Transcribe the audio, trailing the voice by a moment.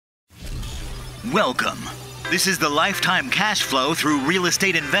Welcome. This is the Lifetime Cash Flow Through Real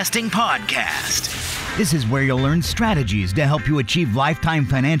Estate Investing podcast. This is where you'll learn strategies to help you achieve lifetime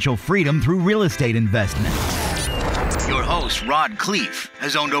financial freedom through real estate investment. Your host, Riyad Khleif,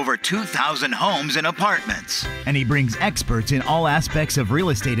 has owned over 2,000 homes and apartments, and he brings experts in all aspects of real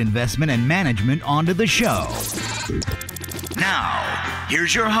estate investment and management onto the show. Now,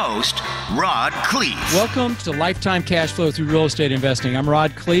 here's your host, Riyad Khleif. Welcome to Lifetime Cash Flow Through Real Estate Investing. I'm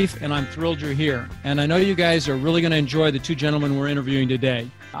Riyad Khleif, and I'm thrilled you're here. And I know you guys are really going to enjoy the two gentlemen we're interviewing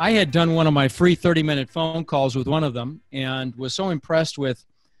today. I had done one of my free 30-minute phone calls with one of them and was so impressed with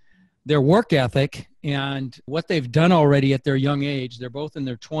their work ethic and what they've done already at their young age. They're both in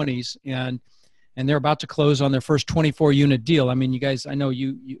their 20s, and they're about to close on their first 24-unit deal. I mean, you guys, I know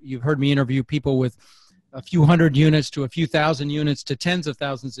you've heard me interview people with a few hundred units to a few thousand units to tens of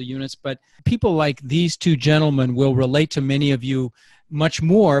thousands of units. But people like these two gentlemen will relate to many of you much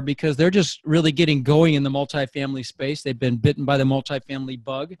more because they're just really getting going in the multifamily space. They've been bitten by the multifamily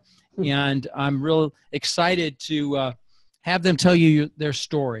bug. And I'm real excited to have them tell you their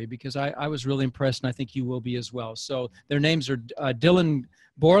story because I was really impressed, and I think you will be as well. So their names are Dylan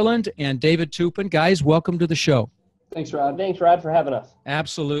Borland and David Toupin. Guys, welcome to the show. Thanks, Rod. Thanks, Rod, for having us.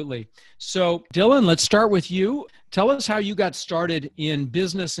 Absolutely. So, Dylan, let's start with you. Tell us how you got started in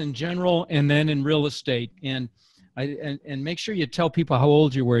business in general and then in real estate. And make sure you tell people how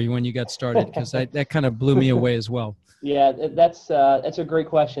old you were when you got started, because that kind of blew me away as well. Yeah, that's a great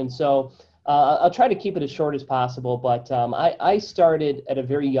question. So I'll try to keep it as short as possible. But I started at a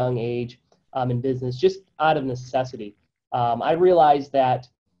very young age in business, just out of necessity. I realized that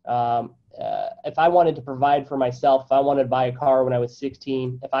if I wanted to provide for myself, if I wanted to buy a car when I was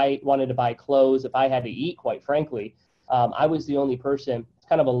 16, if I wanted to buy clothes, if I had to eat, quite frankly, I was the only person,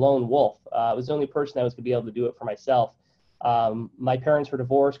 kind of a lone wolf. I was the only person that was going to be able to do it for myself. My parents were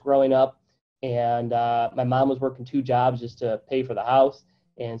divorced growing up, and my mom was working 2 jobs just to pay for the house.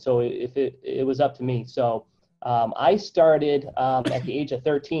 And so it was up to me. So I started at the age of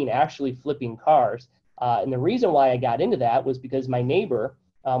 13 actually flipping cars. And the reason why I got into that was because my neighbor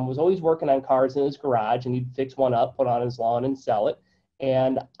was always working on cars in his garage, and he'd fix one up, put on his lawn, and sell it.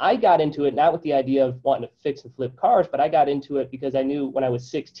 And I got into it not with the idea of wanting to fix and flip cars, but I got into it because I knew when I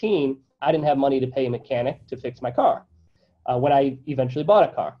was 16, I didn't have money to pay a mechanic to fix my car when I eventually bought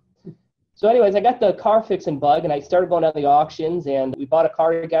a car. So anyways, I got the car fixing bug, and I started going down the auctions, and we bought a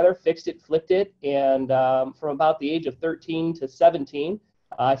car together, fixed it, flipped it. And from about the age of 13 to 17,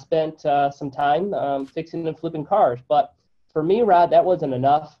 I spent some time fixing and flipping cars. But for me, Rod, that wasn't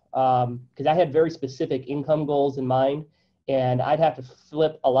enough because I had very specific income goals in mind, and I'd have to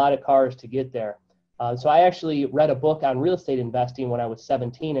flip a lot of cars to get there. So I actually read a book on real estate investing when I was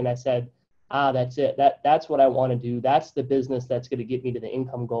 17, and I said, that's it. That's what I want to do. That's the business that's going to get me to the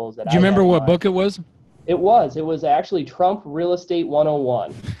income goals. Do you remember what book it was? It was actually Trump Real Estate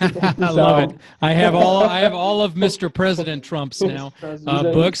 101. I love it. I have all of Mr. President Trump's now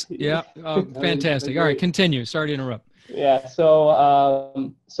books. Yeah, fantastic. All right, continue. Sorry to interrupt. Yeah, so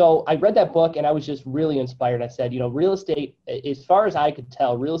I read that book and I was just really inspired. I said, real estate, as far as I could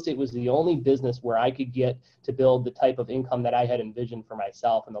tell, real estate was the only business where I could get to build the type of income that I had envisioned for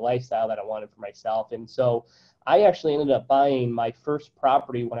myself and the lifestyle that I wanted for myself. And so I actually ended up buying my first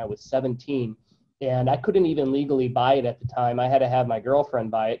property when I was 17, and I couldn't even legally buy it at the time. I had to have my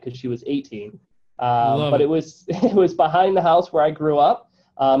girlfriend buy it because she was 18. But it was behind the house where I grew up.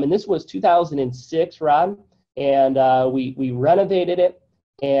 And this was 2006, Rod. And we renovated it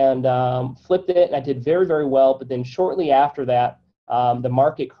and flipped it, and I did very, very well. But then shortly after that, the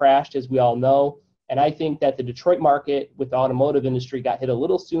market crashed, as we all know. And I think that the Detroit market with the automotive industry got hit a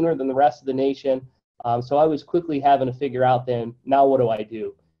little sooner than the rest of the nation. So I was quickly having to figure out then, now what do I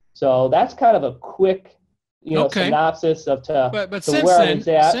do? So that's kind of a quick synopsis of but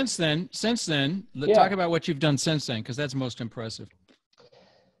since then, let's talk about what you've done since then, because that's most impressive.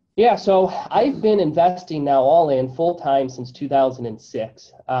 Yeah, so I've been investing now all in full-time since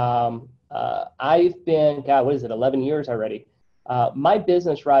 2006. I've been, 11 years already. My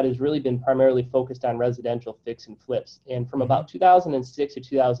business, Rod, has really been primarily focused on residential fix and flips. And from about 2006 to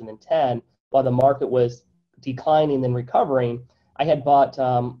 2010, while the market was declining and recovering, I had bought,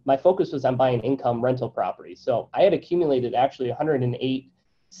 my focus was on buying income rental properties. So I had accumulated actually 108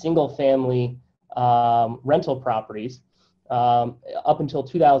 single-family rental properties up until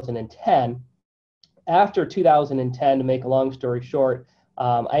 2010. After 2010, to make a long story short,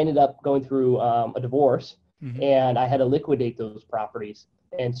 I ended up going through a divorce, and I had to liquidate those properties.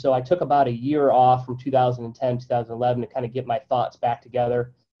 And so I took about a year off from 2010, 2011 to kind of get my thoughts back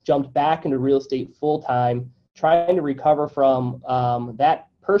together, jumped back into real estate full time, trying to recover from that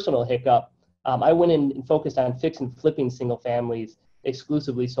personal hiccup I went in and focused on fix and flipping single families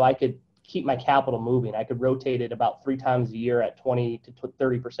exclusively so I could keep my capital moving. I could rotate it about 3 times a year at 20 to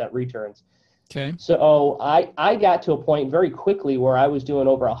 30% returns. Okay. So I got to a point very quickly where I was doing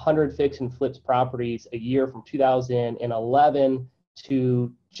over 100 fix and flips properties a year from 2011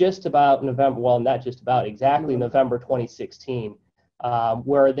 to just about November, well, not just about, exactly November 2016,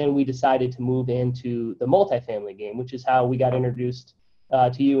 where then we decided to move into the multifamily game, which is how we got introduced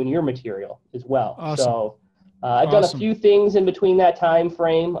to you and your material as well. Awesome. So I've done a few things in between that time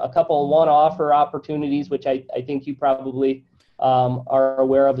frame, a couple of one-offer opportunities, which I think you probably are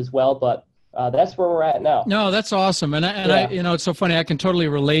aware of as well, but that's where we're at now. No, that's awesome. And I, it's so funny. I can totally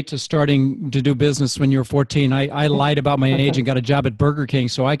relate to starting to do business when you were 14. I lied about my age and got a job at Burger King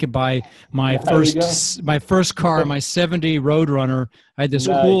so I could buy my first car, my 70 Roadrunner. I had this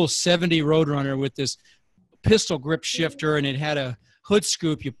cool 70 Roadrunner with this pistol grip shifter, and it had a hood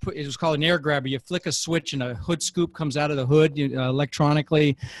scoop. It was called an air grabber. You flick a switch and a hood scoop comes out of the hood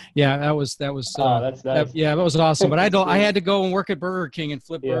electronically. Yeah, that was that's nice. That was awesome. But I had to go and work at Burger King and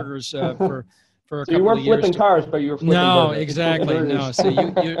flip burgers for a couple of years. So you weren't flipping cars, but you were flipping burgers. Exactly. No, so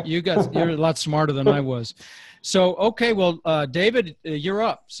you're a lot smarter than I was. So okay, well, David, you're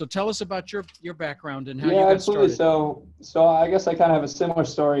up. So tell us about your background and how you got started. So I guess I kind of have a similar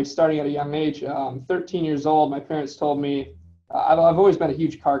story. Starting at a young age, 13 years old, my parents told me. I've always been a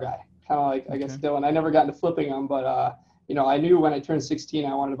huge car guy, kind of like, I guess, Dylan. I never got into flipping them, but, I knew when I turned 16,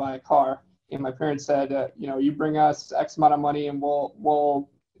 I wanted to buy a car. And my parents said, you bring us X amount of money and we'll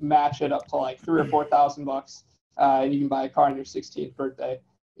match it up to like $3,000 or $4,000, and you can buy a car on your 16th birthday.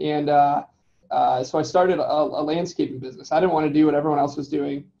 And so I started a landscaping business. I didn't want to do what everyone else was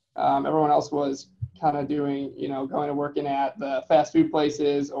doing. Everyone else was kind of doing, going and working at the fast food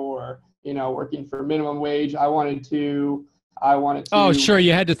places or, working for minimum wage. I wanted to. Oh, sure.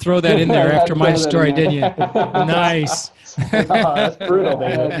 You had to throw that in there after my story, didn't you? Nice. That's brutal,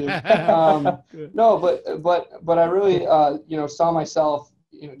 man. No, but I really, saw myself,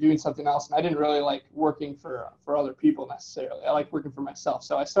 doing something else. And I didn't really like working for other people necessarily. I like working for myself.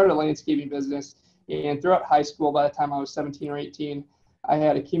 So I started a landscaping business. And throughout high school, by the time I was 17 or 18, I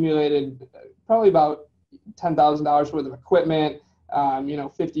had accumulated probably about $10,000 worth of equipment.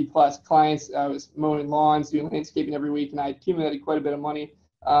 50 plus clients. I was mowing lawns, doing landscaping every week, and I accumulated quite a bit of money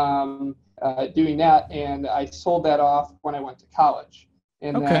doing that. And I sold that off when I went to college.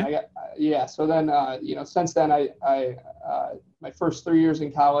 And then since then I my first 3 years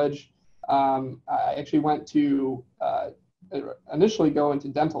in college, I actually went to initially go into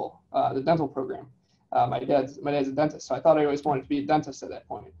the dental program. My dad's a dentist, so I thought I always wanted to be a dentist at that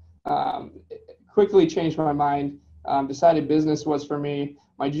point. Quickly changed my mind. Decided business was for me.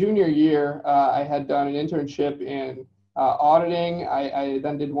 My junior year, I had done an internship in auditing. I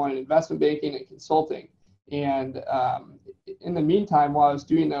then did one in investment banking and consulting. And in the meantime, while I was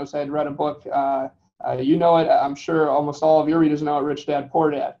doing those, I had read a book. I'm sure almost all of your readers know it, Rich Dad, Poor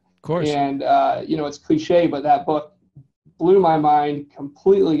Dad. Of course. And, it's cliche, but that book blew my mind,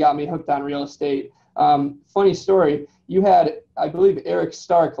 completely got me hooked on real estate. Funny story, you had, I believe, Eric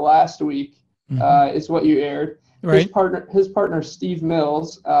Stark last week is what you aired. Right. His partner, Steve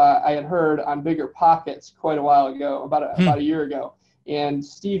Mills, I had heard on Bigger Pockets quite a while ago, about a year ago. And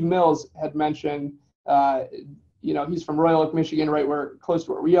Steve Mills had mentioned, he's from Royal Oak, Michigan, right close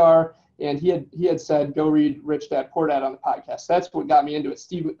to where we are. And he had said, go read Rich Dad, Poor Dad on the podcast. That's what got me into it.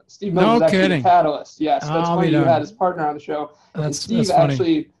 Steve Mills was actually a catalyst. Yes, that's funny you had his partner on the show. And Steve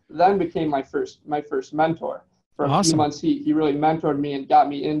actually then became my first mentor. For a few months, he really mentored me and got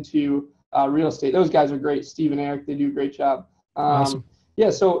me into real estate. Those guys are great. Steve and Eric, they do a great job. Awesome. Yeah,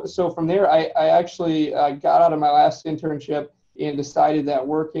 so from there, I actually got out of my last internship and decided that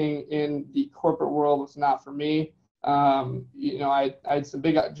working in the corporate world was not for me. I had some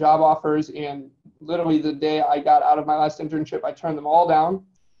big job offers, and literally the day I got out of my last internship, I turned them all down.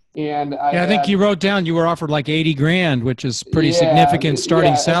 And I think you wrote down you were offered like $80,000, which is pretty significant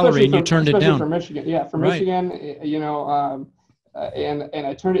starting salary, and you turned it down. From Michigan, Michigan, and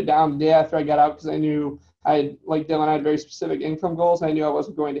I turned it down the day after I got out because I knew like Dylan, I had very specific income goals, and I knew I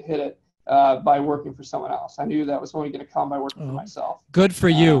wasn't going to hit it by working for someone else. I knew that was only going to come by working for myself. Good for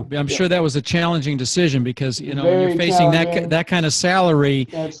you. I'm sure that was a challenging decision because, when you're facing that kind of salary,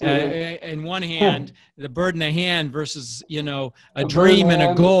 in one hand, the bird in the hand versus, a dream and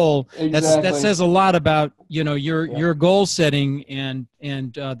a goal. Exactly. That says a lot about, your goal setting and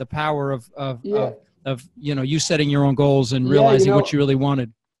the power of you setting your own goals and realizing what you really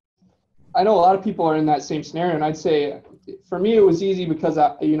wanted. I know a lot of people are in that same scenario, and I'd say for me, it was easy because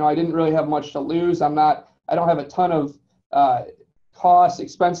I didn't really have much to lose. I don't have a ton of costs,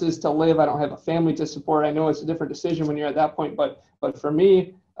 expenses to live. I don't have a family to support. I know it's a different decision when you're at that point, but for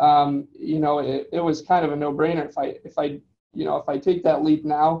me, it was kind of a no-brainer. If I take that leap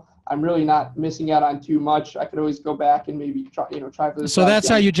now, I'm really not missing out on too much. I could always go back and maybe try for this. So that's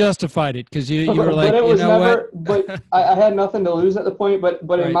how you justified it, because you were like, but it was never. what? But I had nothing to lose at the point. But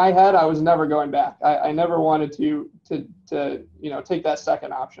Right. in my head, I was never going back. I never wanted to take that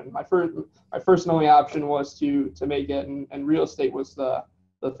second option. My first and only option was to make it, and real estate was the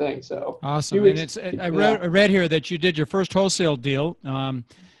thing. So awesome. And I read here that you did your first wholesale deal.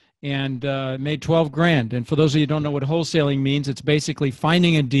 And made 12 grand. And for those of you who don't know what wholesaling means, it's basically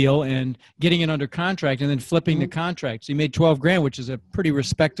finding a deal and getting it under contract and then flipping the contract. So you made 12 grand, which is a pretty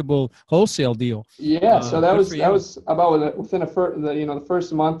respectable wholesale deal. Yeah. So that was about within the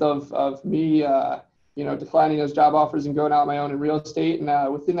first month of me, declining those job offers and going out on my own in real estate.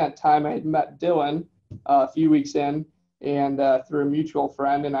 And within that time, I had met Dylan a few weeks in, and through a mutual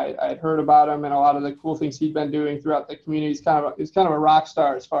friend, and I had heard about him and a lot of the cool things he'd been doing throughout the community. He's kind of a rock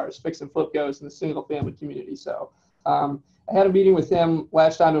star as far as fix and flip goes in the single family community. So I had a meeting with him,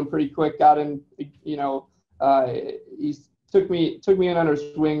 latched onto him pretty quick, got in, he took me in under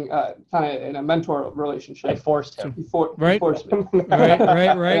his wing, kind of in a mentor relationship. I forced him. He forced me. Right.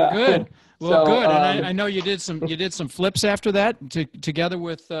 Yeah. Good. Well, So, good. And I know you did some flips after that together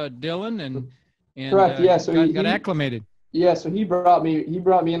with Dylan and correct. Yeah. So he got acclimated. Yeah, so he brought me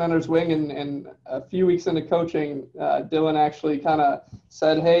in under his wing, and a few weeks into coaching, Dylan actually kind of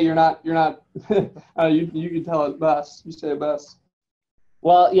said, "Hey, you're not you can tell it best. You say it best."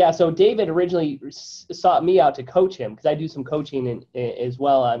 Well, yeah. So David originally sought me out to coach him because I do some coaching as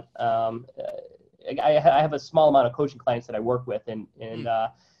well. I have a small amount of coaching clients that I work with, and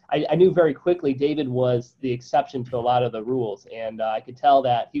I knew very quickly David was the exception to a lot of the rules, and I could tell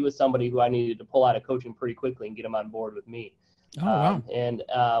that he was somebody who I needed to pull out of coaching pretty quickly and get him on board with me. Oh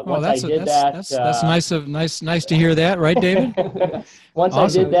wow! Once I did that, that's nice to hear that, right, David? Once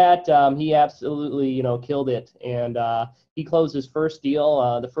Awesome. I did that, he absolutely killed it, and he closed his first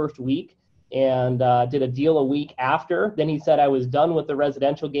deal the first week, and did a deal a week after. Then he said I was done with the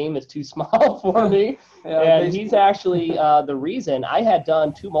residential game. It's too small for me. And he's actually the reason. I had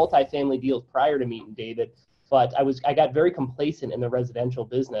done 2 multifamily deals prior to meeting David, but I got very complacent in the residential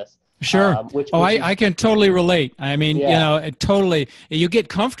business. Sure. I can totally relate. I mean, totally. You get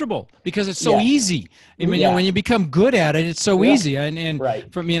comfortable because it's so easy. I mean, when you become good at it, it's so easy. And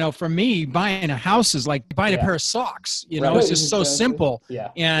right. For me, buying a house is like buying a pair of socks. It's just so simple.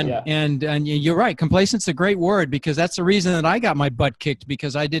 Yeah. And you're right. Complacent's a great word because that's the reason that I got my butt kicked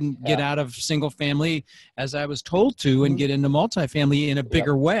because I didn't get out of single family as I was told to and get into multifamily in a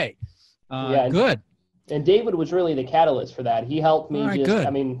bigger way. Good. And David was really the catalyst for that. He helped me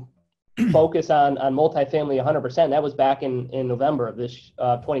focus on multifamily 100%. That was back in November of this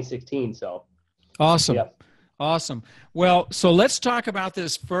 2016. So awesome. Yep. Awesome. Well, so let's talk about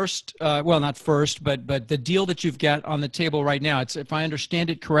this first. Not first, but the deal that you've got on the table right now. It's, if I understand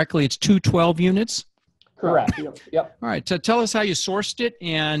it correctly, it's 2 12 units. Correct. Yep. All right. So tell us how you sourced it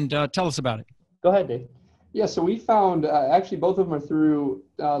and tell us about it. Go ahead, Dave. Yeah. So we found actually both of them are through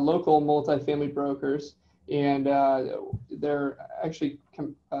local multifamily brokers. And they're actually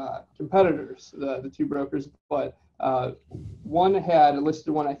competitors, the 2 brokers. But one had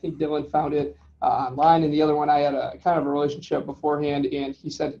listed one. I think Dylan found it online, and the other one I had a kind of a relationship beforehand, and he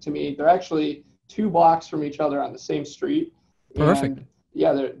sent it to me. They're actually 2 blocks from each other on the same street. Perfect. And,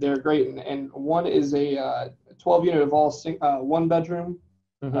 yeah, they're great. And one is a 12 unit of all 1 bedroom.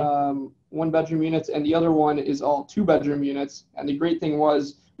 1 bedroom units, and the other one is all 2 bedroom units. And the great thing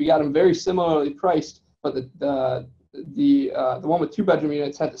was we got them very similarly priced. But the one with 2 bedroom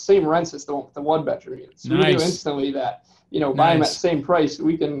units had the same rents as the one with the 1 bedroom units. So we knew instantly that buying them at the same price,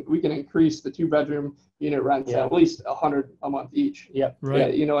 we can increase the 2 bedroom unit rents at least $100 a month each. Yep.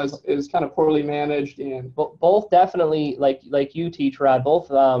 Right. Yeah, it was kind of poorly managed, and both definitely like you teach, Rod. Both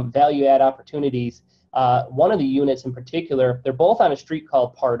value add opportunities. One of the units in particular, they're both on a street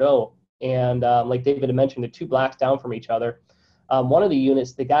called Pardo, and like David had mentioned, they're 2 blocks down from each other. One of the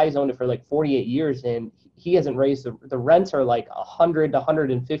units, the guy's owned it for like 48 years, and he hasn't raised the rents are like 100 to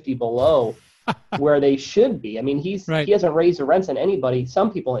 150 below where they should be. I mean, he hasn't raised the rents on anybody,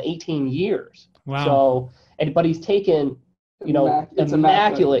 some people in 18 years. Wow. So, but he's taken,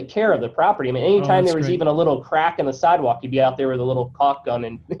 immaculate care of the property. I mean, anytime there was even a little crack in the sidewalk, he'd be out there with a little caulk gun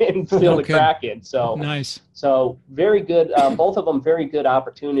and fill the crack in. So nice. So very good. Both of them very good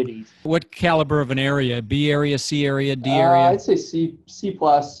opportunities. What caliber of an area? B area, C area, D area? I'd say C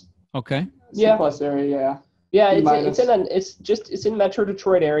plus. Okay. C plus area, yeah. Yeah, it's in Metro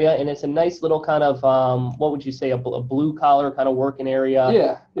Detroit area, and it's a nice little kind of what would you say, a blue collar kind of working area.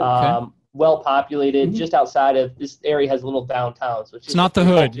 Yeah. Okay. Well populated, just outside of this area has a little downtown, so it's not the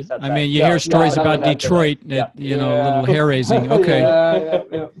hood. I mean, you hear stories about Detroit, that, you know, a little hair raising. Okay.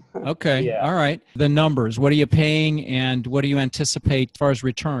 Yeah. Okay. Yeah. All right. The numbers. What are you paying, and what do you anticipate as far as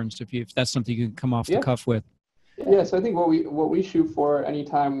returns? If that's something you can come off the cuff with. Yeah. So I think what we shoot for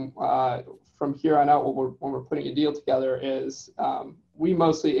anytime from here on out when we're putting a deal together is we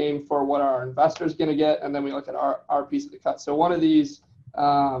mostly aim for what our investor's going to get, and then we look at our piece of the cut. So one of these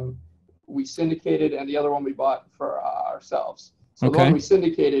we syndicated, and the other one we bought for ourselves. So the one we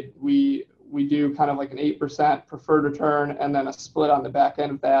syndicated, we do kind of like an 8% preferred return, and then a split on the back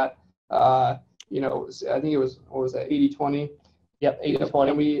end of that. You know, I think it was, what was that, 80-20? Yep,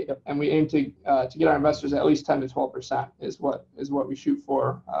 80-20. And we aim to get our investors at least 10 to 12% is what we shoot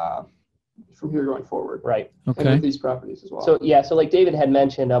for from here going forward. Right. Okay. And with these properties as well. So like David had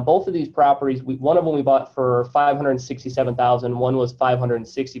mentioned, both of these properties, one of them we bought for $567,000. One was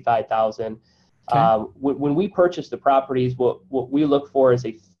 $565,000. Okay. When we purchase the properties, what we look for is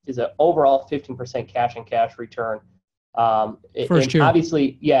an overall 15% cash and cash return. First year.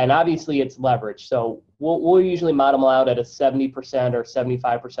 Obviously, and obviously it's leverage. So we'll usually model them out at a 70% or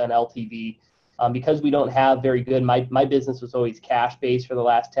 75% LTV. Because we don't have very good, my business was always cash based for the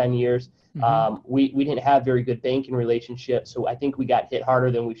last 10 years. We didn't have very good banking relationships, so I think we got hit harder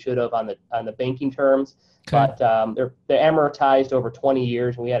than we should have on the banking terms. Okay. But they're amortized over 20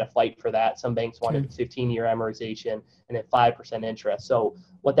 years, and we had to fight for that. Some banks wanted 15-year amortization and then 5% interest. So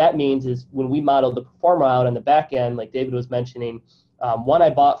what that means is when we modeled the pro forma out on the back end, like David was mentioning, one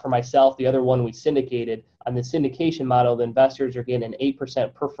I bought for myself, the other one we syndicated. On the syndication model, the investors are getting an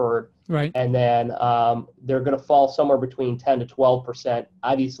 8% preferred, right? And then they're going to fall somewhere between 10 to 12%.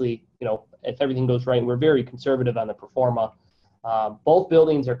 Obviously, you know, if everything goes right, we're very conservative on the pro forma. Both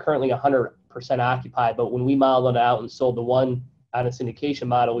buildings are currently 100% occupied, but when we modeled it out and sold the one on a syndication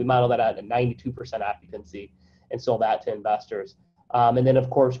model, we modeled that out at 92% occupancy and sold that to investors. And then,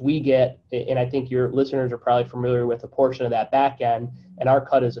 of course, we get, and I think your listeners are probably familiar with a portion of that back end, and our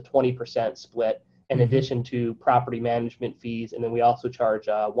cut is a 20% split, in addition to property management fees. And then we also charge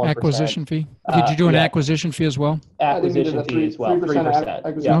 1%. Acquisition fee? Did you do an acquisition fee as well? Acquisition fee as well, 3%.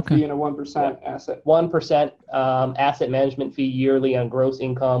 Acquisition fee and a 1% asset. 1% asset management fee yearly on gross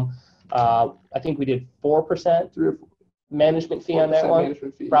income. I think we did 4% management fee on that one,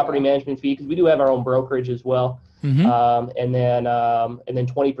 property management fee, because we do have our own brokerage as well. And then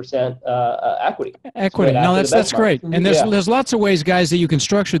 20% equity. Equity. No, that's great. And there's lots of ways, guys, that you can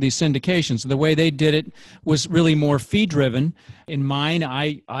structure these syndications. The way they did it was really more fee driven. In mine,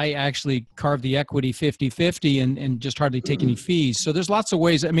 I actually carved the equity 50-50 and just hardly take any fees. So there's lots of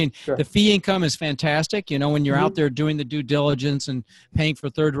ways. I mean, the fee income is fantastic. You know, when you're out there doing the due diligence and paying for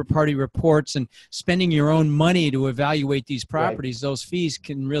third-party reports and spending your own money to evaluate these properties, those fees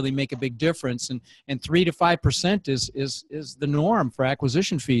can really make a big difference. And 3 to 5% is the norm for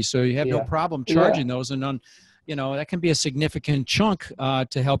acquisition fees. So you have no problem charging those. And you know, that can be a significant chunk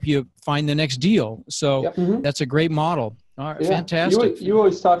to help you find the next deal. So that's a great model. All right, fantastic. You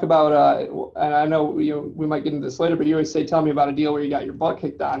always talk about, and I know we might get into this later, but you always say, tell me about a deal where you got your butt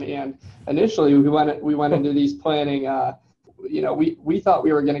kicked on. And initially we went into these planning, you know, we thought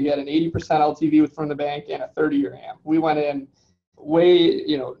we were going to get an 80% LTV from the bank and a 30-year AM. We went in way,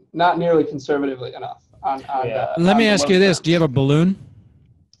 you know, not nearly conservatively enough. Let me ask you this. Do you have a balloon?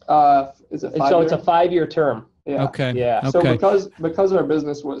 Is it 5 year? So it's a 5-year term. Yeah. Okay. Yeah. So because our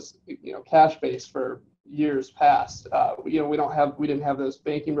business was, you know, cash based for years past, you know, we didn't have those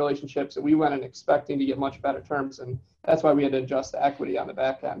banking relationships, and we went in expecting to get much better terms, and that's why we had to adjust the equity on the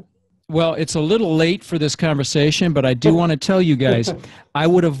back end. Well, it's a little late for this conversation, but I do want to tell you guys, I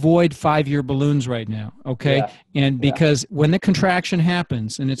would avoid 5-year balloons right now, okay? Yeah. And because when the contraction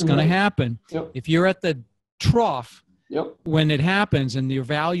happens, and it's going to happen, if you're at the trough, when it happens and your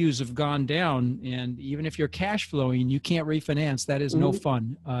values have gone down, and even if you're cash flowing, you can't refinance, that is no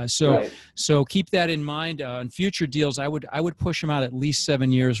fun. So keep that in mind. On future deals, I would push them out at least 7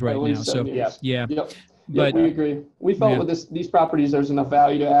 years right now. So but we agree. We felt with these properties, there's enough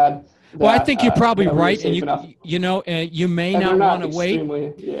value to add. Well, I think you're probably right, and you know, you may not want to wait.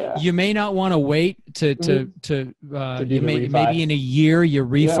 You may not want to wait to maybe in a year you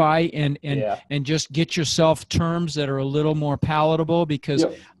refi and just get yourself terms that are a little more palatable, because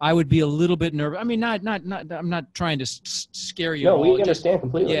I would be a little bit nervous. I mean, I'm not trying to scare you. No, we understand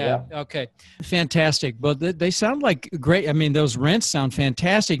completely. Yeah. Okay. Fantastic. But they sound like great. I mean, those rents sound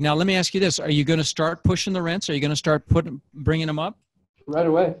fantastic. Now, let me ask you this: are you going to start pushing the rents? Are you going to start bringing them up? Right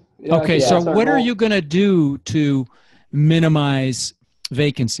away. Yeah, Okay, yeah, so that's our what are goal. you going to do to minimize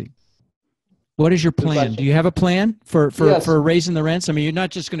vacancy? What is your Good plan? Do question. you have a plan Yes. for raising the rents? I mean, you're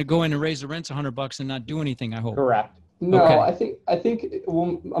not just going to go in and raise the rents $100 and not do anything, I hope. correct. No, Okay. I think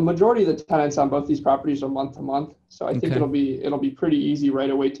well, a majority of the tenants on both these properties are month to month. So I think Okay. it'll be pretty easy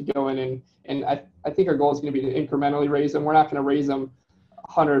right away to go in and I think our goal is going to be to incrementally raise them. We're not going to raise them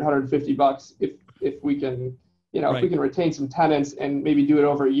 100, $150 if we can, if we Right. can retain some tenants and maybe do it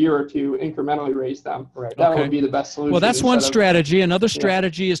over a year or two, incrementally raise them. Right. That Okay. would be the best solution. Well, that's one instead of, strategy. Another yeah.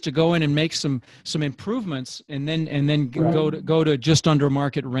 strategy is to go in and make some improvements and then Right. go to just under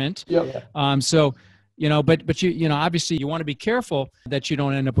market rent. Yep. So, but obviously you want to be careful that you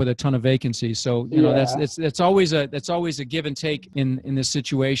don't end up with a ton of vacancies. So, Yeah. that's always a give and take in this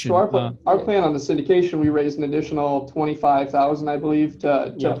situation. So our plan on the syndication, we raised an additional 25,000, I believe,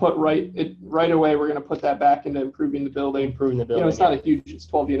 to Yeah. put right away. We're going to put that back into improving the building. It's not a huge, it's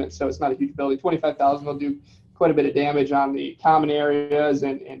 12 units, so it's not a huge building. 25,000 will do quite a bit of damage on the common areas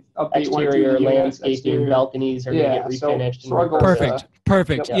and update one or two Exterior, of the units. landscaping, balconies are going to get so refinished. our goal is Perfect.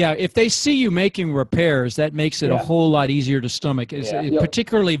 Perfect. Yep. Yeah. If they see you making repairs, that makes it a Yeah. whole lot easier to stomach. It's Yeah. Yep.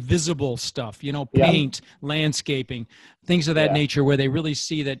 particularly visible stuff, Yeah. paint, landscaping, things of that Yeah. nature, where they really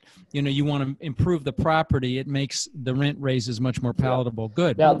see that, you want to improve the property. It makes the rent raises much more palatable.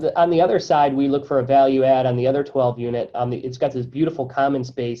 Good. Now, on the other side, we look for a value add on the other 12 unit. It's got this beautiful common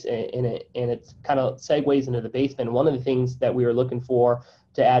space in it, and it kind of segues into the basement. One of the things that we were looking for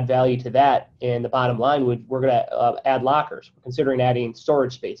to add value to that, and the bottom line we're going to add lockers. We're considering adding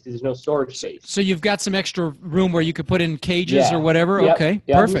storage space because there's no storage space. So you've got some extra room where you could put in cages or whatever? Yep. Okay,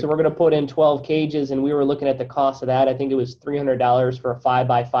 Yep. perfect. So we're going to put in 12 cages, and we were looking at the cost of that. I think it was $300 for a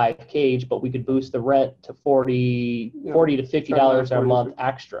 5x5 cage, but we could boost the rent to $40 to $50 a month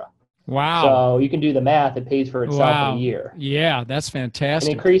extra. Wow. So you can do the math. It pays for itself in a year. Yeah, that's And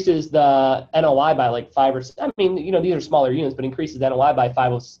fantastic. increases the NOI by like 5 or 6. I mean, these are smaller units, but increases the NOI by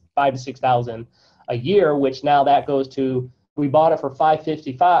 5 to 6,000 a year, which now that goes to, we bought it for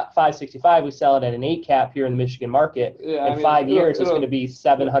 565. We sell it at an 8 cap here in the Michigan market. Yeah, In 5 years, it's going to be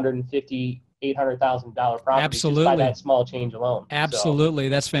 $750,000, $800,000 property Absolutely. just by that small change alone. Absolutely.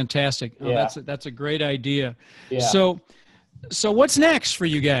 That's fantastic. Oh, Yeah. That's a great idea. Yeah. So what's next for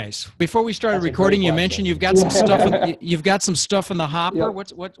you guys? Before we started That's a recording, great you question. mentioned you've got some stuff. You've got some stuff in the hopper.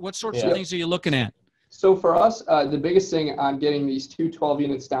 Yep. What sorts of Yeah. things are you looking at? So for us, the biggest thing on getting these 12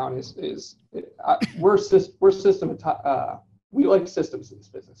 units down is we like systems in this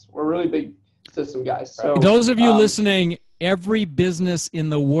business. We're really big system guys. So Those of you listening, every business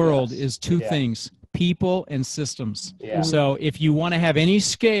in the world Yes. is two Yeah. things: people and systems. Yeah. So if you want to have any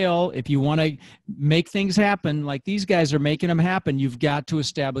scale, if you want to make things happen like these guys are making them happen, you've got to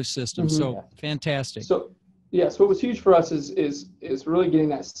establish systems. Mhm. So fantastic. So what was huge for us is really getting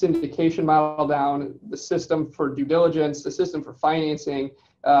that syndication model down, the system for due diligence, the system for financing,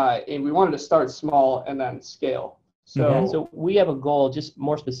 and we wanted to start small and then scale. So we have a goal, just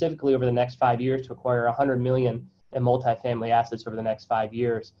more specifically over the next 5 years, to acquire 100 million in multifamily assets over the next 5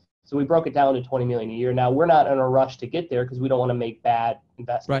 years. So we broke it down to 20 million a year. Now we're not in a rush to get there because we don't want to make bad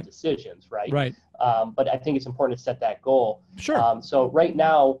investment decisions, right? Right. But I think it's important to set that goal. Sure. So right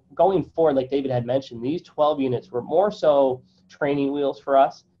now, going forward, like David had mentioned, these 12 units were more so training wheels for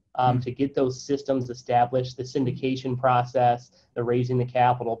us to get those systems established, the syndication process, the raising the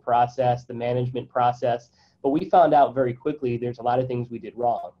capital process, the management process. But we found out very quickly there's a lot of things we did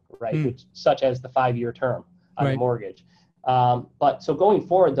wrong, right? Such as the 5-year term on the mortgage. But so going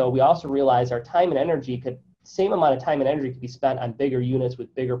forward, though, we also realized our time and energy same amount of time and energy could be spent on bigger units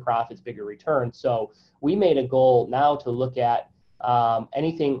with bigger profits, bigger returns. So we made a goal now to look at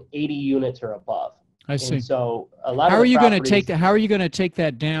anything 80 units or above. I see. And so a lot How of are you going to properties- how are you going to take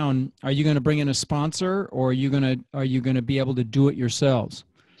that down? Are you going to bring in a sponsor, or are you going to be able to do it yourselves?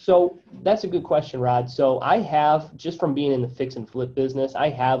 So that's a good question, Rod. So I have, just from being in the fix and flip business, I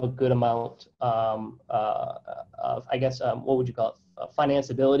have a good amount of, I guess, what would you call it,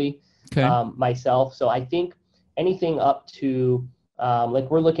 financeability myself. So I think anything up to, like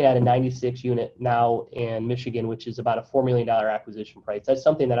we're looking at a 96 unit now in Michigan, which is about a $4 million acquisition price. That's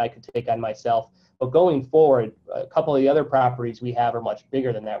something that I could take on myself. But going forward, a couple of the other properties we have are much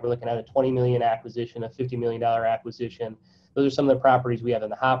bigger than that. We're looking at a 20 million acquisition, a $50 million acquisition. Those are some of the properties we have in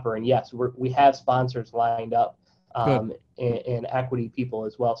the hopper. And yes, we have sponsors lined up and equity people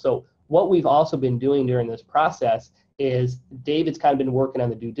as well. So what we've also been doing during this process is David's kind of been working on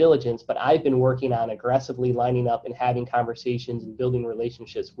the due diligence, but I've been working on aggressively lining up and having conversations and building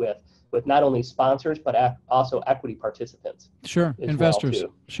relationships with not only sponsors, but also equity participants. Sure, investors.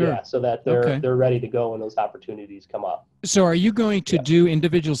 Well, sure. Yeah, so that they're ready to go when those opportunities come up. So are you going to do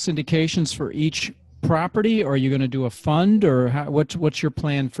individual syndications for each property, or are you going to do a fund, or what's your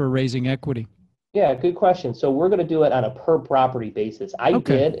plan for raising equity? Yeah, good question. So we're going to do it on a per property basis. I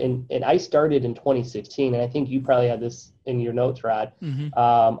did, and I started in 2016, and I think you probably had this in your notes, Rod.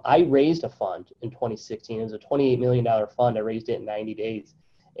 I raised a fund in 2016. It was a $28 million fund. I raised it in 90 days,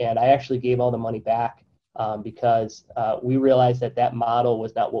 and I actually gave all the money back because we realized that model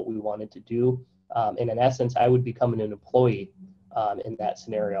was not what we wanted to do. And in essence, I would become an employee in that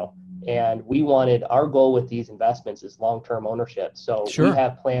scenario. And our goal with these investments is long-term ownership. So we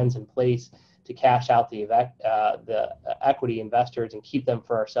have plans in place to cash out the equity investors and keep them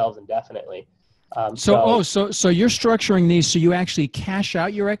for ourselves indefinitely. So you're structuring these so you actually cash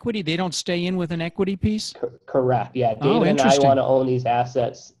out your equity? They don't stay in with an equity piece? Correct. Yeah. David and I want to own these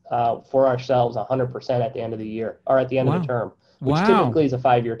assets for ourselves 100% at the end of the year or at the end of the term, which typically is a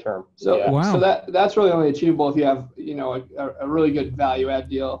 5-year term. So, so that's really only achievable if you have, a really good value add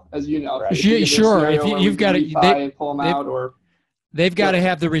deal, as you know. Right? Sure. If you've got to pull them out or. They've got to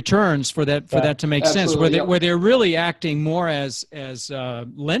have the returns for that to make sense. Where they're really acting more as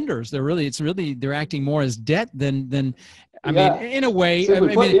lenders. They're acting more as debt than. I mean, in a way.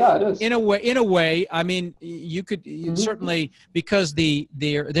 It is. In a way. I mean, you could certainly, because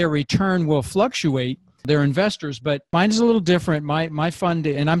their return will fluctuate. They're investors, but mine is a little different. My fund,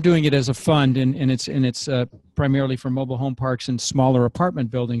 and I'm doing it as a fund, and it's primarily for mobile home parks and smaller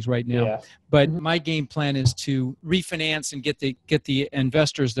apartment buildings right now. Yeah. But my game plan is to refinance and get the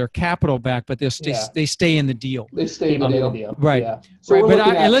investors their capital back, but they stay in the deal. They stay in the deal, right? Yeah. So right.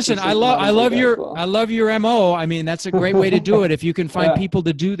 But listen, I love your MO. I mean, that's a great way to do it. If you can find people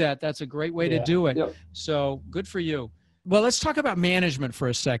to do that, that's a great way to do it. Yep. So good for you. Well, let's talk about management for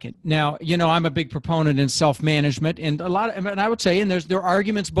a second. Now, I'm a big proponent in self-management, and I would say, and there are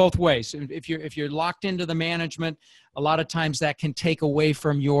arguments both ways. If you're locked into the management, a lot of times that can take away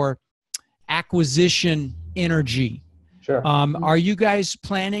from your acquisition energy. Sure. Are you guys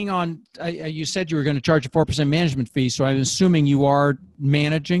planning on? You said you were going to charge a 4% management fee, so I'm assuming you are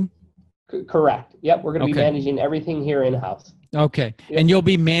managing. Correct. Yep, we're going to be managing everything here in-house. Okay. Yep. And you'll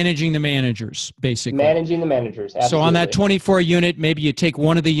be managing the managers, basically. Managing the managers, absolutely. So on that 24 unit, maybe you take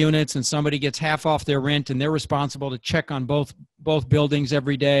one of the units and somebody gets half off their rent, and they're responsible to check on both buildings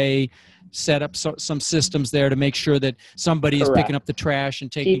every day, set up some systems there to make sure that somebody is picking up the trash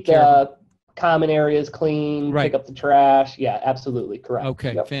and taking care of it. Common areas clean, pick up the trash. Yeah, absolutely. Correct.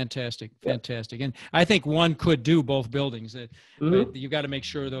 Okay, fantastic. And I think one could do both buildings. But you got to make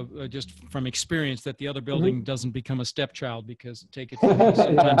sure, though, just from experience, that the other building doesn't become a stepchild, because take it from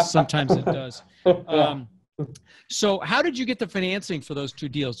me, sometimes it does. So how did you get the financing for those two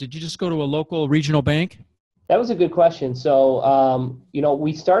deals? Did you just go to a local regional bank? That was a good question. So,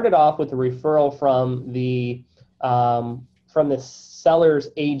 we started off with a referral from the seller's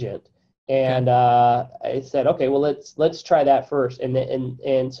agent. And I said, okay, well, let's try that first.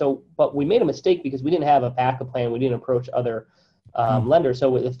 And so, but we made a mistake because we didn't have a backup plan. We didn't approach other lenders. So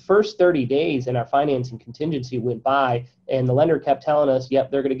with the first 30 days and our financing contingency went by, and the lender kept telling us,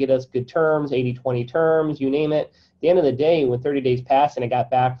 yep, they're going to get us good terms, 80-20 terms, you name it. At the end of the day, when 30 days passed and I got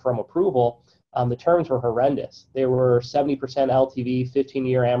back from approval, the terms were horrendous. They were 70% LTV,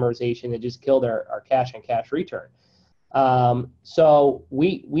 15-year amortization. It just killed our cash-on-cash return. So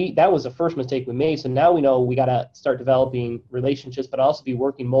that was the first mistake we made. So now we know we got to start developing relationships, but also be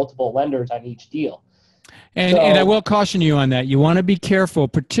working multiple lenders on each deal. And I will caution you on that. You want to be careful,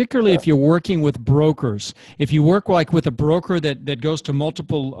 particularly if you're working with brokers. If you work with a broker that goes to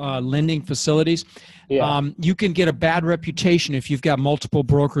multiple lending facilities, you can get a bad reputation if you've got multiple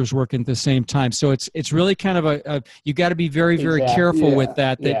brokers working at the same time. So it's really kind of you got to be very, very careful with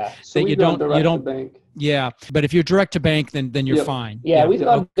that. So that you don't. Bank. Yeah, but if you're direct to bank, then you're fine. Yeah, we've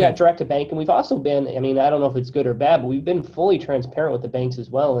gone direct to bank, and we've also been, I don't know if it's good or bad, but we've been fully transparent with the banks as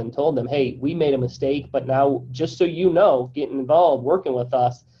well and told them, hey, we made a mistake, but now just so you know, getting involved, working with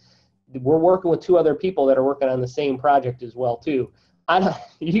us, we're working with 2 other people that are working on the same project as well too.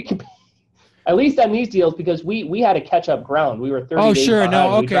 At least on these deals, because we had to catch up ground. We were 30 Oh, days sure. behind. No,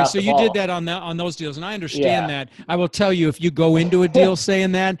 We okay. dropped So the you ball. did that on those deals, and I understand that. I will tell you, if you go into a deal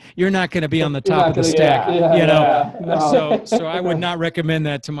saying that, you're not going to be on the top of the stack. So I would not recommend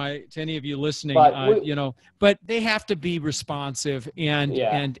that to any of you listening. But they have to be responsive, and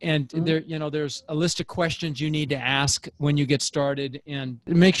there, there's a list of questions you need to ask when you get started, and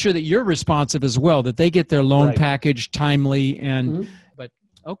make sure that you're responsive as well, that they get their loan package timely and.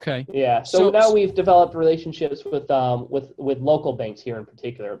 Okay. Yeah. So now we've developed relationships with local banks here in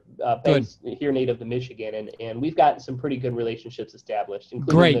particular, banks here native to Michigan, and we've gotten some pretty good relationships established.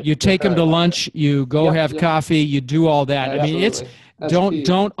 Great. You take them to lunch, you go have coffee, you do all that. Absolutely. I mean,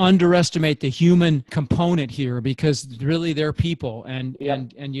 don't underestimate the human component here, because really they're people, and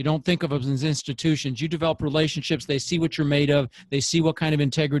you don't think of them as institutions. You develop relationships. They see what you're made of. They see what kind of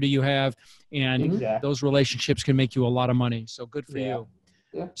integrity you have, and those relationships can make you a lot of money. So good for you.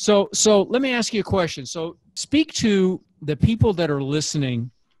 Yeah. So let me ask you a question. So speak to the people that are listening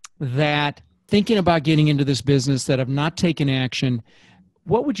that thinking about getting into this business that have not taken action.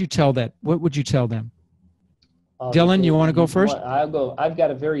 What would you tell that? What would you tell them? Dylan, you want to go first? I'll go. I've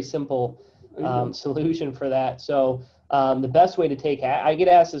got a very simple solution for that. So the best way to I get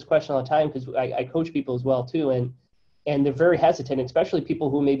asked this question all the time because I coach people as well too, and they're very hesitant, especially people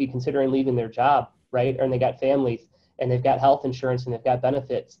who may be considering leaving their job, right? And they got families, and they've got health insurance, and they've got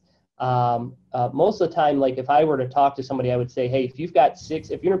benefits. Most of the time, like if I were to talk to somebody, I would say, hey, if you're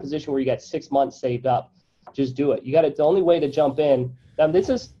in a position where you got 6 months saved up, just do it. The only way to jump in.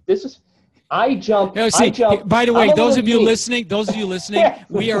 I jump. By the way, those of you listening,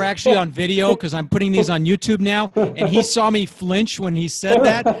 we are actually on video because I'm putting these on YouTube now, and he saw me flinch when he said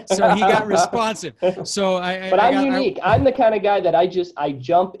that, so he got responsive. So I'm unique. I'm the kind of guy that I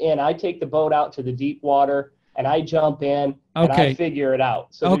jump in. I take the boat out to the deep water, and I jump in and I figure it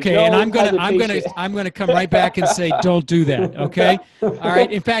out. So and I'm gonna come right back and say, don't do that. Okay. All right.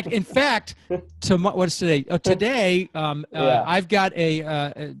 In fact, what's today? Today, I've got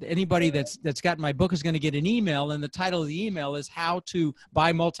anybody that's gotten my book is going to get an email, and the title of the email is How to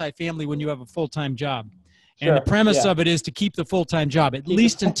Buy Multifamily When You Have a Full-Time Job. And the premise of it is to keep the full-time job, at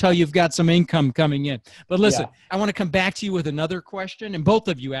least until you've got some income coming in. But listen, I want to come back to you with another question, and both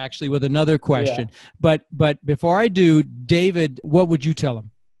of you actually with another question. Yeah. But before I do, David, what would you tell them?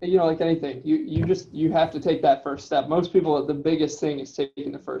 Like anything, you have to take that first step. Most people, the biggest thing is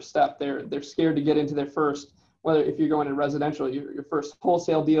taking the first step. They're scared to get into their first, whether if you're going in residential, your first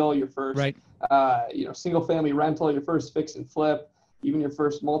wholesale deal, your first single family rental, your first fix and flip, even your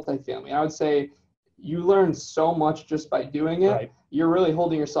first multifamily. I would say you learn so much just by doing it. Right. You're really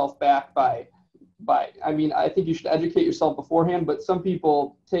holding yourself back by, I think you should educate yourself beforehand, but some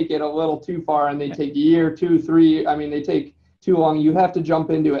people take it a little too far and they take a year, 2, 3. They take too long. You have to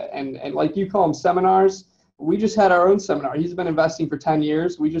jump into it. And like you call them seminars, we just had our own seminar. He's been investing for 10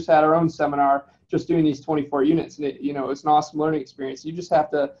 years. We just had our own seminar just doing these 24 units. And it's an awesome learning experience. You just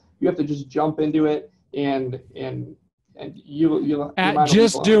have to just jump into it and you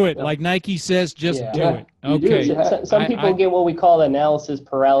just do it. Like Nike says, just do it. Okay. Some people get what we call analysis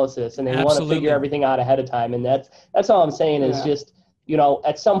paralysis, and they want to figure everything out ahead of time. And that's all I'm saying is just,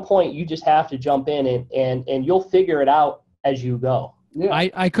 at some point you just have to jump in and you'll figure it out as you go. Yeah.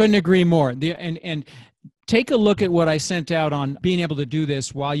 I couldn't agree more. And take a look at what I sent out on being able to do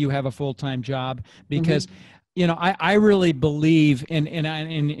this while you have a full-time job, because I really believe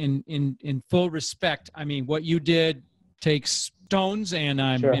in full respect. What you did takes stones, and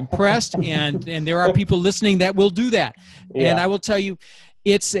I'm impressed. And there are people listening that will do that. Yeah. And I will tell you,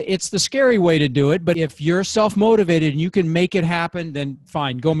 it's the scary way to do it. But if you're self-motivated and you can make it happen, then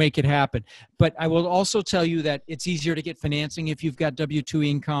fine, go make it happen. But I will also tell you that it's easier to get financing if you've got W-2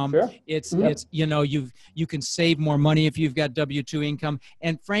 income. Sure. It's you can save more money if you've got W-2 income.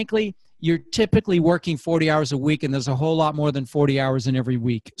 And frankly, you're typically working 40 hours a week, and there's a whole lot more than 40 hours in every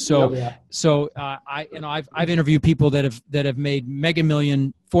week. So, I've interviewed people that have made mega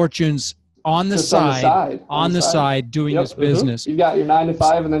million fortunes on the side doing this business. You got your 9 to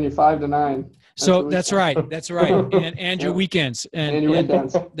 5, and then your 5 to 9. That's right. And your weekends. And your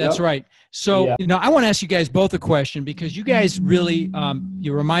weekends. That's right. So, I want to ask you guys both a question, because you guys really,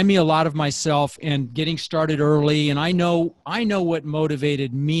 you remind me a lot of myself and getting started early. And I know what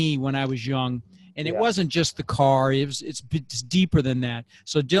motivated me when I was young. And it wasn't just the car. It's deeper than that.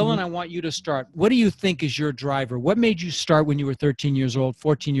 So, Dylan, I want you to start. What do you think is your driver? What made you start when you were 13 years old,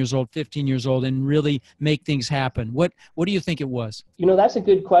 14 years old, 15 years old, and really make things happen? What do you think it was? That's a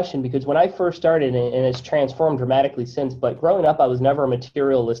good question, because when I first started, and it's transformed dramatically since, but growing up, I was never a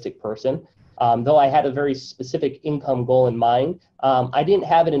materialistic person. Though I had a very specific income goal in mind. I didn't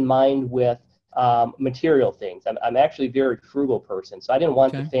have it in mind with material things. I'm actually a very frugal person. So I didn't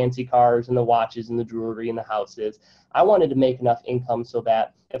want the fancy cars and the watches and the jewelry and the houses. I wanted to make enough income so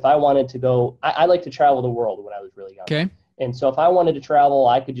that if I wanted to go, I like to travel the world when I was really young. Okay. And so if I wanted to travel,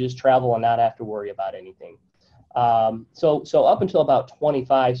 I could just travel and not have to worry about anything. So up until about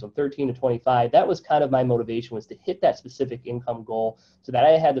 25, so 13 to 25, that was kind of my motivation, was to hit that specific income goal so that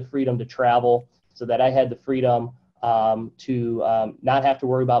I had the freedom to travel, so that I had the freedom to not have to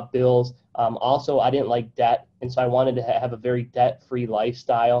worry about bills. Also, I didn't like debt, and so I wanted to have a very debt-free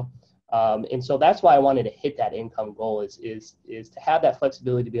lifestyle. And so that's why I wanted to hit that income goal, is to have that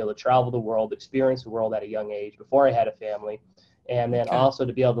flexibility to be able to travel the world, experience the world at a young age before I had a family, and then also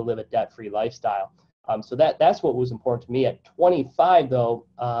to be able to live a debt-free lifestyle. So that's what was important to me. At 25, though,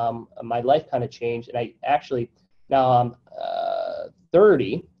 my life kind of changed, and I actually, now I'm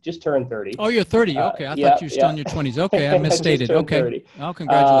 30, just turned 30. Oh, you're 30. Okay, I thought you were still in your 20s. Okay, I misstated. Okay. 30. Oh,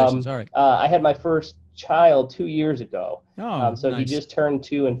 congratulations. All right. I had my first child 2 years ago. Oh, so nice. he just turned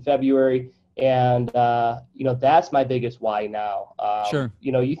 2 in February, and that's my biggest why now. Sure.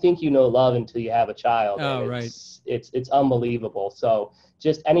 You think you know love until you have a child. Oh, and right. It's unbelievable. So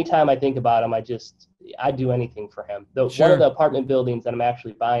just anytime I think about him, I'd do anything for him. Sure. One of the apartment buildings that I'm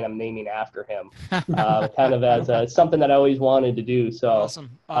actually buying, I'm naming after him, kind of as something that I always wanted to do. So, Awesome.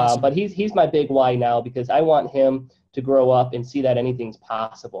 But he's my big why now, because I want him to grow up and see that anything's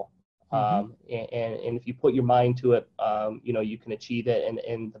possible. And if you put your mind to it, you can achieve it.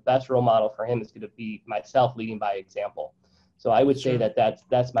 And the best role model for him is going to be myself, leading by example. So I would say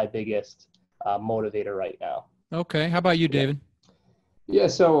that's my biggest motivator right now. Okay. How about you, David? Yeah,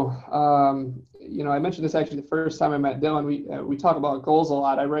 so I mentioned this actually the first time I met Dylan. We talk about goals a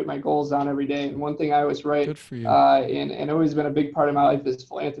lot. I write my goals down every day, and one thing I always write, good for you. and always been a big part of my life, is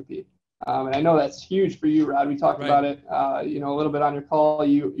philanthropy. And I know that's huge for you, Rod. We talked about it, a little bit on your call.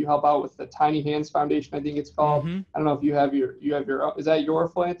 You help out with the Tiny Hands Foundation, I think it's called. I don't know if you have your is that your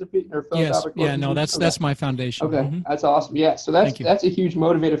philanthropy or philanthropic? Yes. Yeah. No, that's my foundation. Okay, that's awesome. Yeah, so that's a huge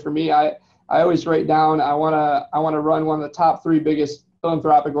motivator for me. I always write down, I wanna run one of the top 3 biggest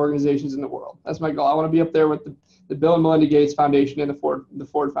philanthropic organizations in the world. That's my goal. I want to be up there with the Bill and Melinda Gates Foundation and the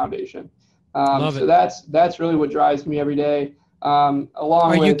Ford Foundation. So that's really what drives me every day. Are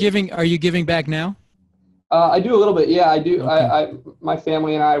you giving back now? I do a little bit. Yeah, I do. Okay. My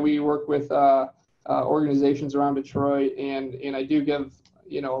family and we work with organizations around Detroit, and I do give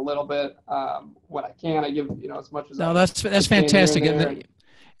a little bit when I can. I give as much as. No, that's fantastic. And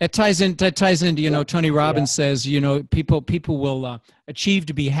that ties into Tony Robbins says people will achieve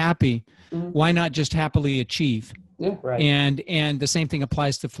to be happy. Why not just happily achieve? Yeah, right. And the same thing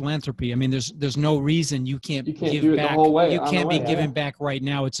applies to philanthropy. I mean, there's no reason you can't give back. The whole way, you can't be giving back right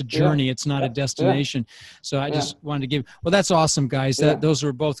now. It's a journey. It's not a destination. So I just wanted to give. Well, that's awesome, guys. Those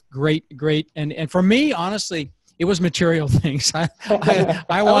are both great. And for me, honestly, it was material things. I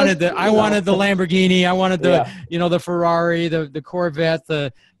wanted the Lamborghini. I wanted the the Ferrari, the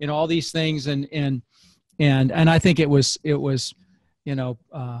Corvette, all these things, and I think it was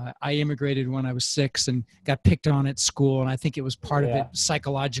I immigrated when I was 6 and got picked on at school, and I think it was part of it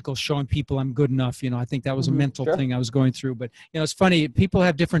psychological, showing people I'm good enough. I think that was a mental thing I was going through. But it's funny, people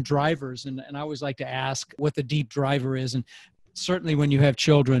have different drivers, and I always like to ask what the deep driver is, and certainly when you have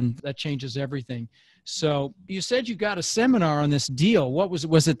children, that changes everything. So you said you got a seminar on this deal. What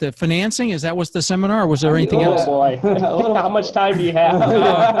was it? The financing? Is that was the seminar, or was there anything else? Oh boy, how much time do you have?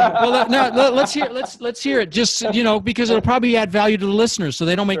 Let's hear it. Just because it'll probably add value to the listeners, so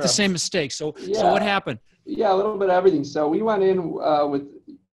they don't make the same mistake. So what happened? Yeah, a little bit of everything. So we went in with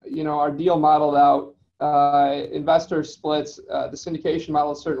our deal modeled out, investor splits, the syndication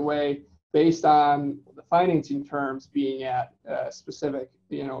model a certain way based on the financing terms being at specific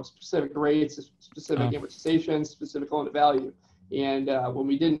rates, specific amortization, specific loan to value. And when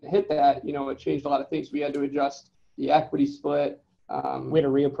we didn't hit that, it changed a lot of things. We had to adjust the equity split. We had to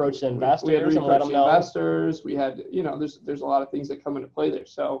reapproach the investors. We had to reapproach the investors. We had, there's a lot of things that come into play there.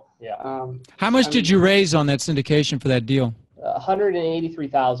 So how much did you raise on that syndication for that deal?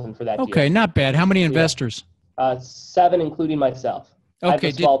 $183,000 for that deal. Okay, not bad. How many investors? 7, including myself.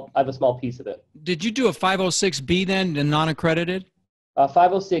 Okay. I have a small piece of it. Did you do a 506B then, and non-accredited?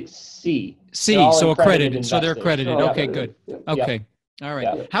 506C. So accredited. Investors. So they're accredited. Okay, good. Okay. All right.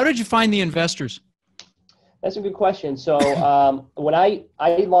 Yeah. How did you find the investors? That's a good question. So when I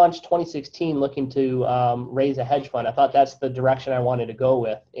launched 2016 looking to raise a hedge fund, I thought that's the direction I wanted to go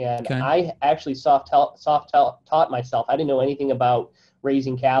with. And I actually soft taught myself. I didn't know anything about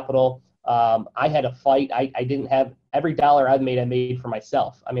raising capital. I had a fight. I didn't have every dollar I made for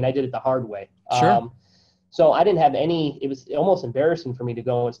myself. I mean, I did it the hard way. Sure. So I didn't have any, it was almost embarrassing for me to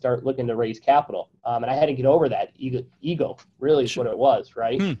go and start looking to raise capital. And I had to get over that ego really is what it was,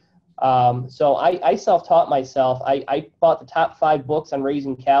 right? So I self-taught myself. I bought the top 5 books on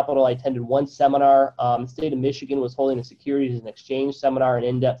raising capital. I attended one seminar. The state of Michigan was holding a securities and exchange seminar, an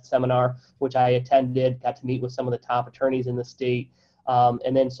in-depth seminar, which I attended, got to meet with some of the top attorneys in the state.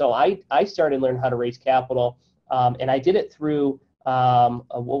 And then so I started learning how to raise capital. And I did it through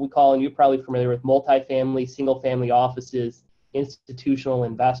what we call, and you're probably familiar with, multifamily, single-family offices, institutional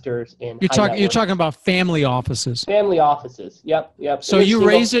investors, and you're talking about family offices. Family offices. Yep. So you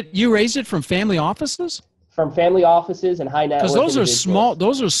raised it from family offices? From family offices and high net worth. Because those are small.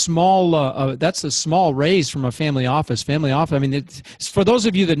 That's a small raise from a family office. Family office. I mean, for those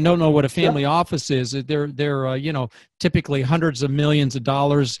of you that don't know what a family office is, they're typically hundreds of millions of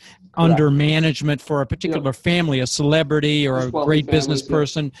dollars under management for a particular family, a celebrity or a great business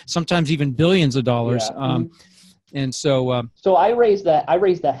person, sometimes even billions of dollars. And so, so I raised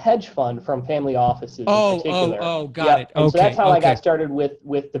the hedge fund from family offices. In particular. Got it. And so that's how I got started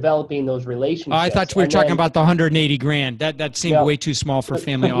with developing those relationships. I thought we were talking about the 180 grand. That seemed way too small for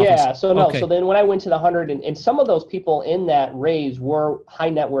family office. Yeah. So no. So then when I went to the 100, and some of those people in that raise were high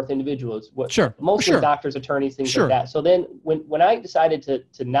net worth individuals. Mostly doctors, attorneys, things like that. So then when I decided to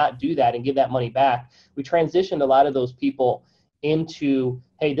not do that and give that money back, we transitioned a lot of those people into,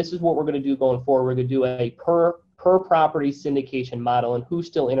 hey, this is what we're going to do going forward. We're going to do a per property syndication model, and who's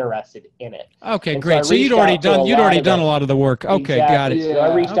still interested in it. Okay, and great. So you'd already done a lot of the work. Okay, exactly. Got it. So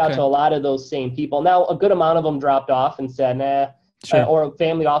I reached out to a lot of those same people. Now, a good amount of them dropped off and said, nah, or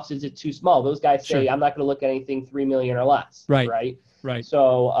family offices is too small. Those guys say, I'm not going to look at anything $3 million or less. Right.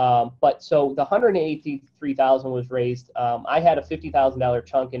 So, so the $183,000 was raised. I had a $50,000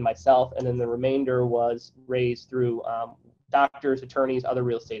 chunk in myself, and then the remainder was raised through doctors, attorneys, other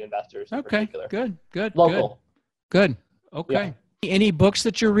real estate investors. Okay, good. Local. Good. Okay. Yeah. Any books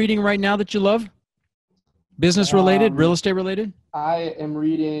that you're reading right now that you love? Business related, real estate related? I am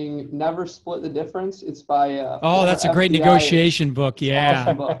reading Never Split the Difference. It's by that's a great negotiation book. Yeah.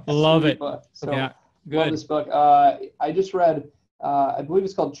 Awesome book. Love it. So, yeah. Good. Love this book. I just read I believe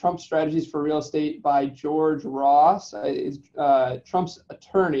it's called Trump Strategies for Real Estate by George Ross. It's Trump's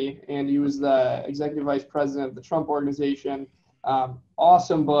attorney, and he was the executive vice president of the Trump organization.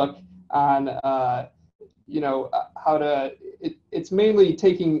 Awesome book on how to, it's mainly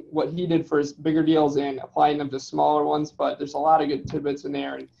taking what he did for his bigger deals and applying them to smaller ones, but there's a lot of good tidbits in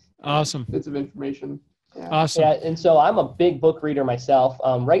there and awesome bits of information. Yeah. Awesome. Yeah, and so I'm a big book reader myself.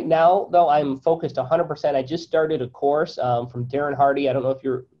 Right now, though, I'm focused 100%. I just started a course from Darren Hardy. I don't know if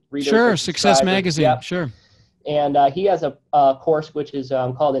you're reading. Sure, Success Magazine. Yep. Sure. And he has a course which is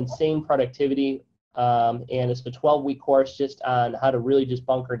called Insane Productivity. And it's a 12-week course just on how to really just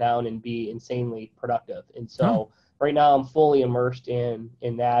bunker down and be insanely productive. And so right now I'm fully immersed in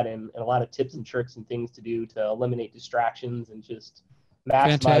that and a lot of tips and tricks and things to do to eliminate distractions and just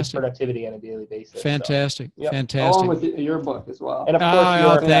maximize productivity on a daily basis. Fantastic. So, Fantastic. Along with your book as well. And of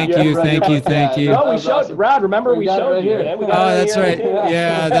course, thank you. No, we showed Rod. Remember we showed you. Oh, that's right.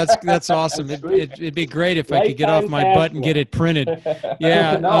 Yeah, that's awesome. It'd be great if I could get off my butt and get it printed.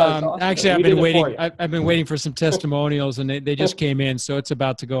 Yeah. Awesome. Actually, I've been waiting. I've been waiting for some testimonials, and they just came in, so it's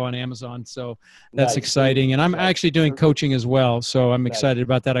about to go on Amazon. So that's exciting. And I'm actually doing coaching as well, so I'm excited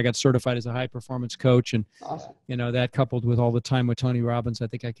about that. I got certified as a high performance coach, and that coupled with all the time with Tony Robbins, I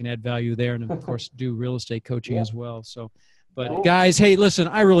think I can add value there, and of course do real estate coaching as well. So, but guys, hey, listen,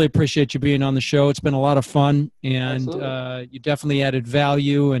 I really appreciate you being on the show. It's been a lot of fun, and you definitely added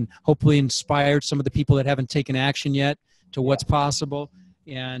value and hopefully inspired some of the people that haven't taken action yet to what's possible.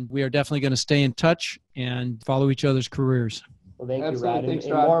 And we are definitely going to stay in touch and follow each other's careers. Well, thank you, Rod. And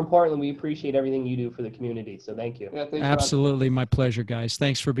more importantly, we appreciate everything you do for the community. So thank you. Yeah, thanks, absolutely. My pleasure, guys.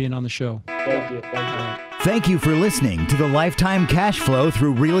 Thanks for being on the show. Thank you. Thank you for listening to the Lifetime Cash Flow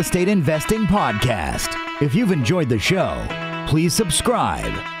Through Real Estate Investing podcast. If you've enjoyed the show, please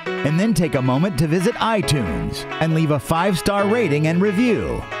subscribe and then take a moment to visit iTunes and leave a 5-star rating and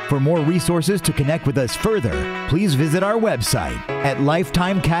review. For more resources to connect with us further, please visit our website at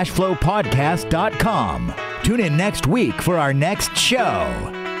lifetimecashflowpodcast.com. Tune in next week for our next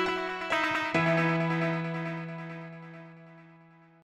show.